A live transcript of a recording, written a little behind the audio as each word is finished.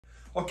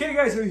Okay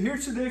guys, we're here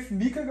today with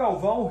Mica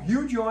Galvao,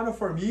 huge honor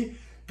for me.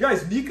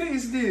 Guys, Mica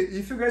is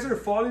if you guys are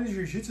following the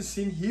Jiu-Jitsu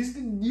scene, he's the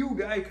new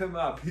guy coming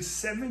up. He's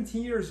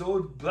 17 years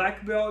old,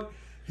 black belt.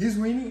 He's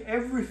winning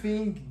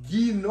everything,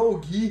 gi, no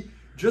gi.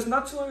 Just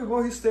not too long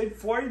ago, he stayed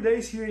 40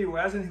 days here in the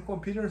US and he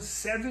competed in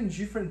 7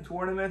 different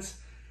tournaments.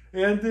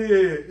 And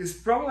it's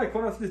probably like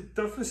one of the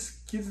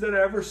toughest kids that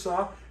I ever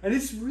saw. And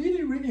it's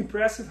really, really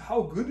impressive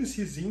how good is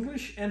his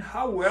English and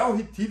how well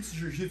he teaches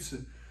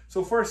Jiu-Jitsu.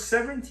 So for a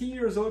 17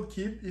 years old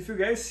kid, if you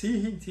guys see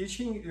him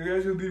teaching, you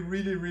guys will be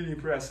really, really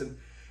impressed.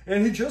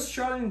 And he just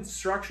shot an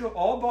instructor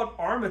all about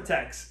arm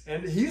attacks.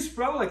 And he's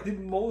probably like the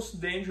most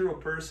dangerous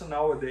person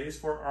nowadays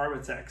for arm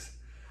attacks.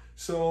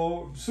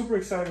 So super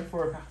excited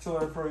to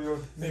learn from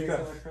you,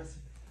 Mica.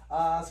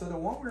 So the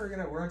one we're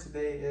gonna learn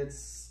today,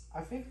 it's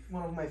I think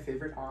one of my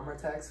favorite arm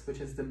attacks, which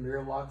is the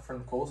Mir Lock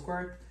from close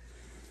guard.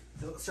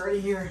 So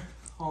starting here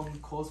on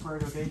close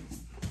guard, okay.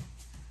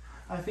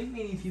 I think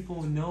many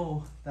people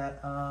know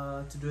that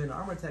to do an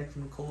arm attack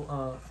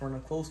from a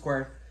close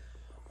guard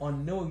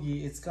on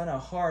no-gi, it's kind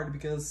of hard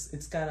because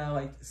it's kind of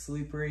like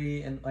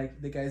slippery and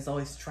like the guy's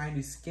always trying to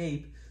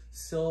escape.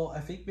 So I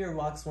think Mir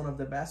Lock's one of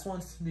the best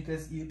ones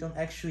because you don't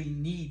actually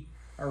need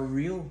a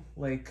real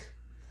like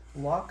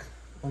lock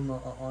on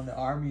the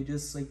arm. You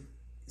just like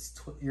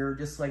you're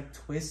just like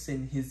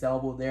twisting his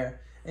elbow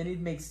there, and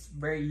it makes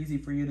very easy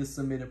for you to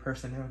submit a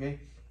person. Okay,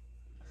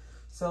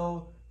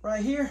 so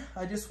right here,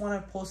 I just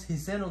want to post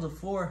his hand on the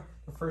floor,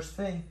 the first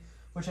thing,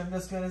 which I'm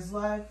just going to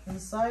slide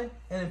inside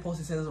and then post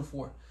his hand on the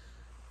floor.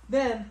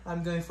 Then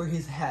I'm going for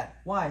his head.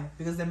 Why?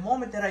 Because the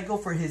moment that I go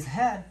for his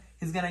head,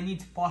 he's going to need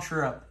to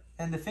posture up.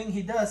 And the thing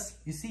he does,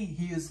 you see,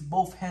 he uses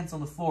both hands on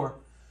the floor.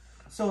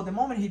 So the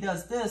moment he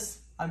does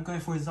this, I'm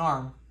going for his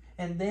arm.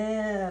 And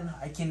then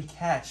I can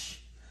catch.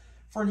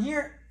 From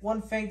here,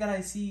 one thing that I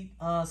see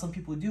some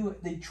people do,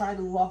 they try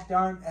to lock the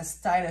arm as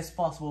tight as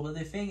possible. But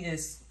the thing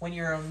is, when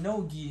you're on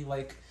no-gi,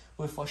 like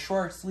with a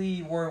short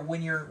sleeve or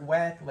when you're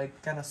wet,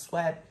 like kind of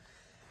sweat,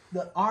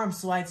 the arm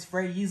slides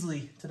very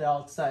easily to the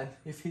outside.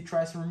 If he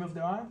tries to remove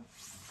the arm,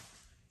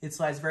 it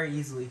slides very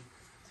easily.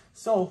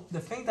 So the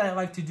thing that I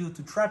like to do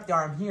to trap the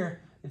arm here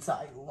is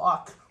I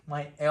lock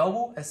my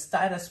elbow as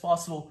tight as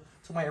possible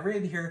to my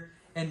rib here.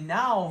 And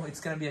now it's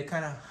going to be a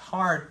kind of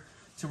hard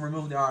to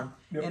remove the arm.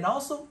 Yep. And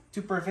also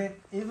to prevent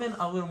even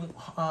a little,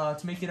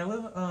 to make it a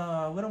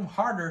little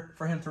harder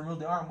for him to remove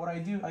the arm, what I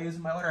do, I use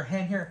my other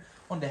hand here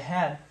on the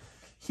head.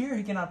 Here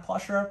he cannot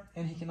posture up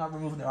and he cannot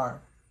remove the arm.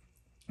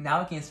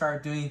 Now I can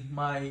start doing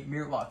my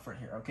Mir Lock from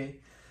here, okay?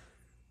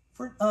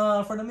 For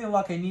the Mir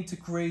Lock, I need to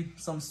create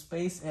some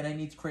space and I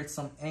need to create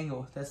some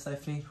angle. That's, I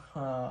think,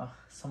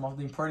 some of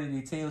the important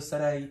details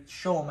that I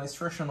show on my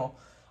instructional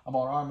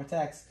about arm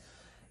attacks.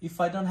 If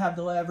I don't have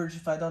the leverage,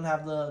 if I don't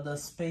have the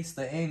space,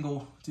 the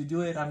angle to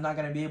do it, I'm not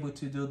gonna be able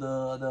to do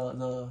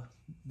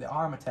the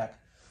arm attack.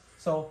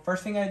 So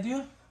first thing I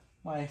do,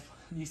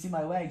 you see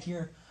my leg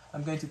here,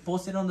 I'm going to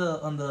post it on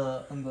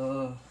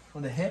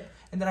the hip,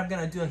 and then I'm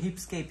gonna do a hip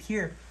escape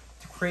here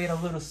to create a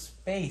little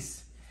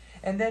space.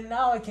 And then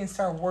now I can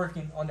start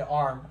working on the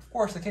arm. Of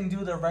course, I can do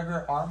the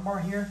regular arm bar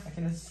here. I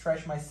can just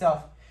stretch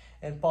myself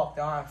and pop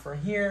the arm from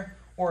here,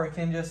 or I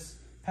can just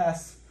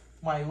pass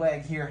my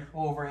leg here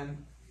over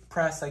and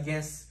press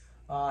against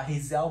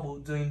his elbow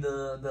doing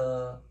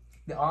the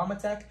arm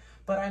attack.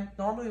 But I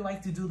normally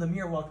like to do the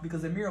Mir Lock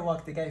because the Mir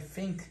Lock, the guy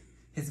think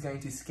he's going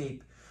to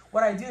escape.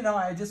 What I do now,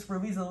 I just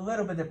release a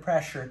little bit of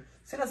pressure.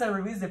 As soon as I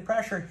release the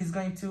pressure, he's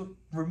going to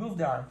remove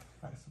the arm.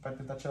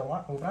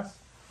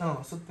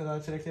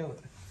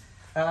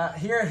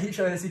 Here he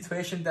shows a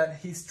situation that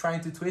he's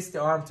trying to twist the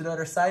arm to the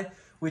other side,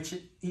 which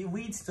it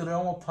leads to the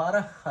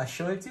omoplata. I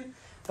show it to you.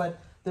 But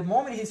the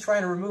moment he's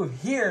trying to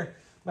remove here,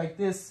 like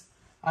this,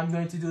 I'm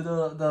going to do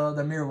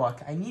the Mir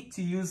Lock. I need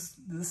to use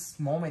this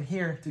moment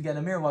here to get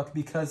a Mir Lock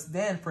because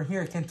then from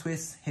here I can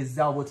twist his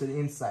elbow to the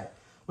inside.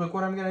 Look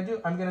what I'm going to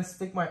do. I'm going to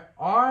stick my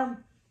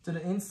arm to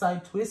the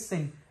inside,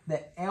 twisting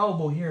the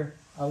elbow here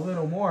a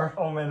little more.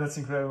 Oh man, that's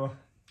incredible.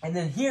 And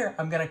then here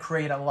I'm going to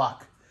create a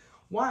lock.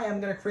 Why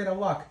I'm going to create a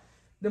lock?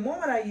 The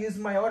moment I use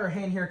my other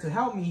hand here to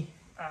help me,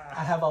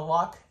 I have a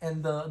lock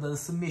and the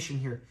submission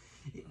here.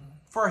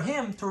 For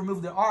him to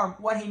remove the arm,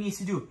 what he needs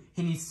to do,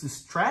 he needs to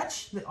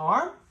stretch the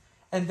arm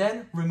and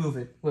then remove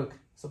it. Look,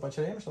 só pode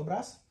tirar o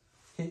braço.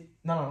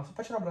 Não, só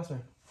pode tirar o braço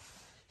mesmo.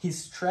 He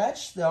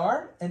stretched the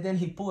arm and then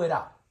he pull it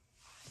out.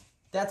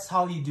 That's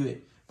how you do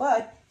it.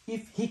 But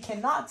if he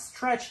cannot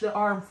stretch the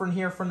arm from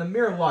here, from the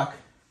Mir Lock,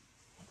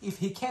 if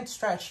he can't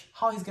stretch,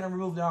 how he's gonna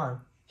remove the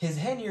arm? His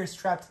hand here is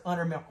trapped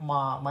under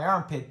my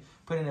armpit,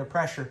 putting the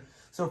pressure.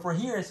 So for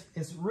here,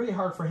 it's really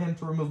hard for him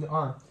to remove the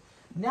arm.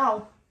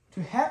 Now,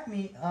 to help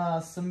me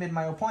submit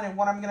my opponent,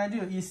 what I'm gonna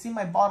do, you see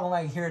my bottom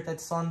leg here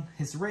that's on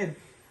his rib.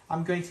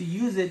 I'm going to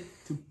use it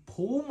to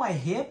pull my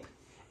hip,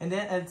 and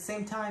then at the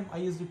same time, I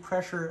use the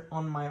pressure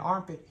on my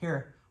armpit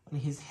here, on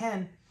his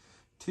hand,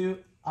 to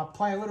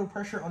apply a little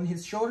pressure on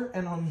his shoulder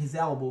and on his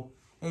elbow.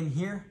 And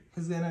here,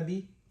 he's gonna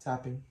be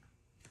tapping.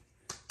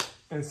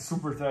 It's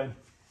super tight.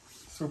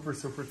 Super,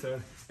 super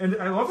tight. And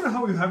I love it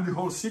how you have the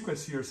whole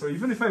sequence here. So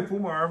even if I pull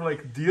my arm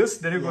like this,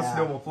 then it goes to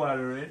the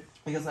omoplata, right?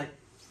 Because like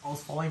I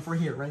was falling for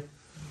here, right?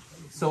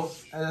 So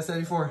as I said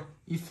before,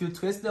 if you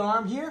twist the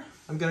arm here,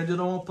 I'm gonna do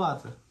the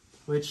omoplata,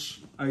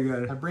 which I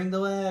bring the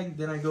leg,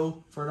 then I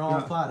go for the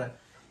omoplata.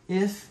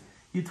 If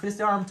you twist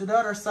the arm to the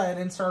other side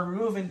and start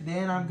removing,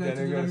 then I'm going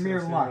to do the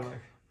Mir Lock,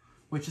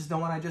 which is the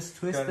one I just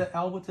twist the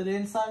elbow to the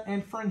inside,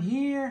 and from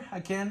here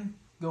I can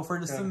go for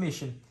the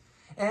submission.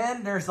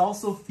 And there's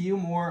also a few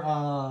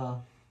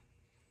more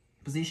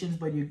positions,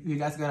 but you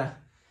guys gotta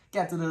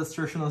get to the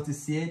instructional to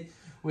see it,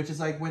 which is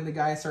like when the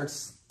guy starts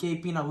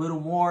escaping a little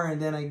more,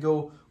 and then I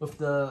go with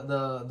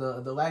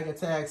the leg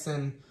attacks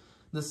and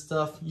the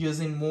stuff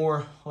using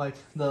more like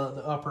the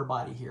upper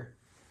body here.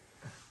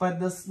 But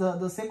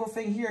the simple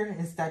thing here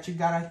is that you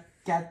gotta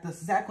get the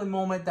exactly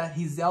moment that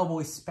his elbow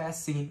is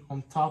passing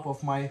on top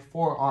of my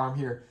forearm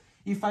here.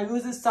 If I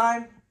lose this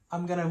time,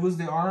 I'm gonna lose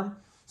the arm.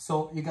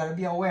 So you gotta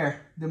be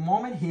aware. The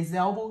moment his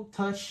elbow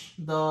touch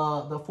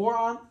the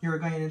forearm, you're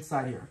going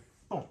inside here.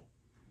 Boom.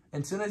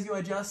 And as soon as you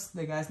adjust,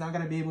 the guy's not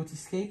gonna be able to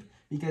escape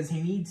because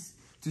he needs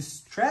to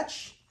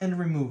stretch and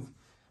remove.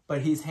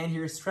 But his hand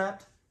here is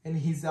strapped and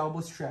his elbow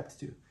is strapped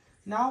too.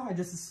 Now I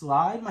just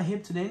slide my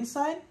hip to the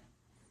inside,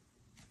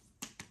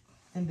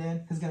 and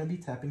then he's gonna be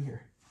tapping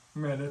here.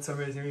 Man, that's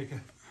amazing,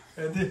 Mica.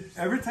 And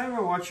every time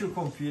I watch you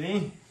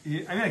competing, I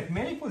mean, like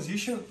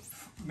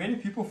many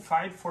people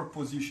fight for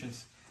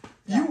positions.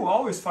 You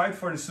always fight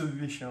for the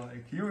submission.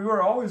 Like you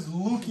are always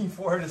looking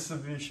for the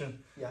submission.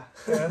 Yeah.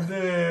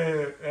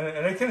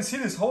 and I can see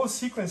this whole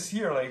sequence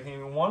here. Like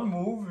in one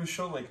move, you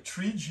show like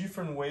 3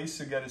 different ways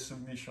to get a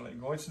submission.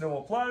 Like going to the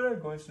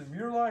omoplata, going to the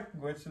Mir Lock,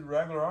 going to the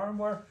regular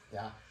armbar.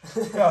 Yeah.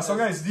 Yeah. So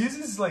guys, this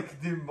is like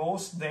the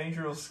most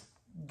dangerous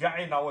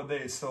guy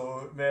nowadays.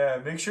 So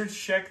make sure to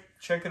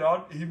check it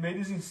out. He made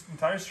his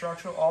entire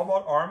instruction all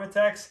about arm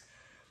attacks.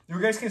 You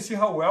guys can see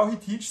how well he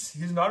teaches.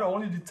 He's not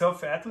only the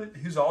tough athlete,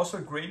 he's also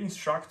a great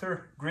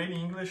instructor, great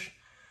English.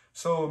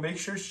 So make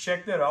sure to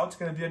check that out. It's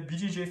going to be at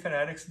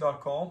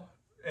bjjfanatics.com.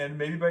 And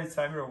maybe by the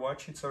time you're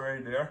watching, it's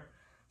already there.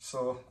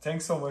 So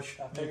thanks so much.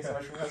 Thank you so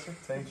much, Professor.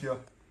 Thank you.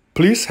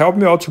 Please help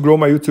me out to grow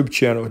my YouTube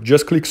channel.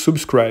 Just click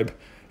subscribe.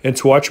 And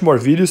to watch more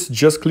videos,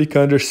 just click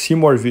under see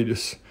more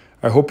videos.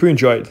 I hope you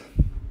enjoyed.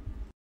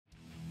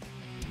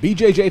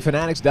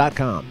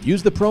 BJJFanatics.com.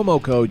 Use the promo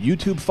code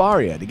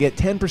YouTubeFaria to get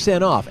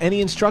 10% off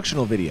any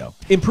instructional video.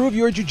 Improve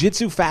your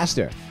jiu-jitsu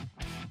faster.